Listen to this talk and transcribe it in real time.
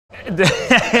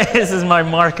This is my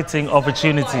marketing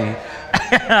opportunity.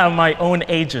 I'm my own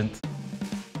agent.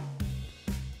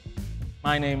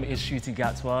 My name is Ncuti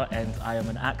Gatwa and I am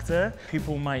an actor.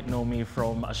 People might know me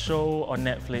from a show on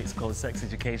Netflix called Sex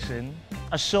Education.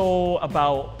 A show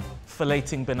about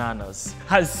filleting bananas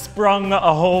has sprung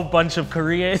a whole bunch of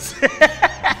careers.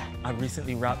 I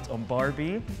recently wrapped on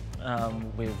Barbie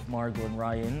with Margot and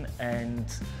Ryan, and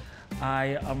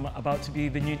I am about to be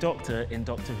the new Doctor in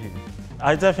Doctor Who.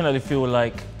 I definitely feel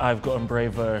like I've gotten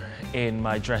braver in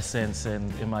my dress sense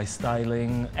and in my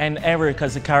styling. And Eric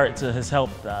as a character has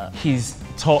helped that. He's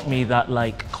taught me that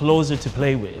like clothes are to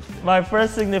play with. My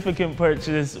first significant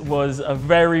purchase was a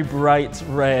very bright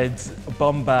red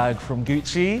bum bag from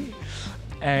Gucci.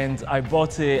 And I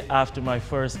bought it after my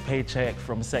first paycheck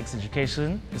from Sex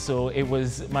Education. So it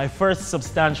was my first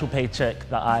substantial paycheck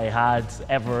that I had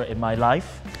ever in my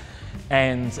life.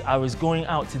 And I was going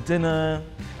out to dinner.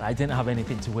 I didn't have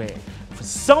anything to wear. For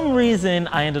some reason,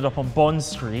 I ended up on Bond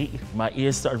Street. My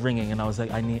ears started ringing and I was like,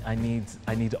 I need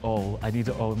it all. I need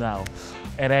it all now.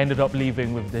 And I ended up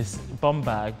leaving with this bum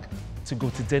bag to go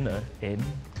to dinner in,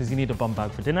 because you need a bum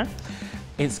bag for dinner.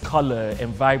 Its color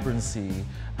and vibrancy,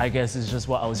 I guess, is just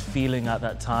what I was feeling at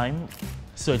that time.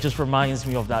 So it just reminds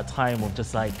me of that time of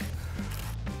just like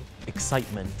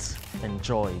excitement and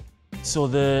joy. So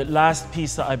the last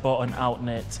piece that I bought on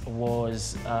Outnet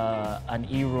was an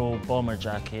Eero bomber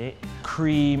jacket,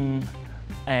 cream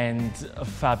and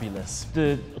fabulous.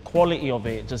 The quality of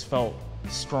it just felt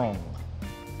strong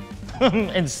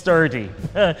and sturdy,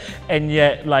 and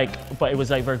yet but it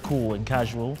was like very cool and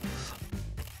casual.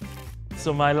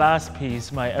 So my last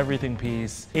piece, my everything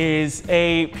piece, is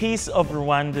a piece of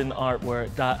Rwandan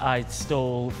artwork that I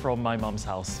stole from my mom's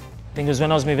house. I think it was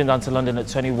when I was moving down to London at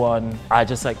 21, I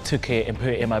just took it and put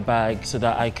it in my bag so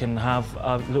that I can have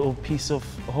a little piece of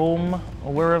home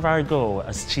wherever I go,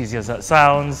 as cheesy as that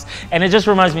sounds. And it just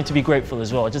reminds me to be grateful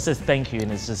as well. It just says thank you,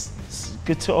 and it's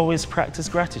good to always practice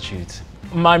gratitude.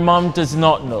 My mom does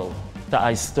not know that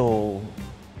I stole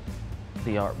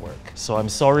the artwork. So I'm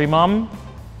sorry, Mom.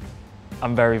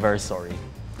 I'm very, very sorry.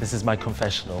 This is my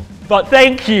confessional. But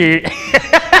thank you.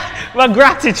 My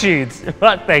gratitude,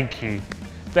 but thank you.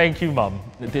 Thank you, Mum.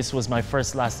 This was my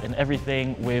first, last, and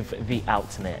everything with the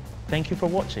Outnet. Thank you for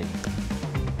watching.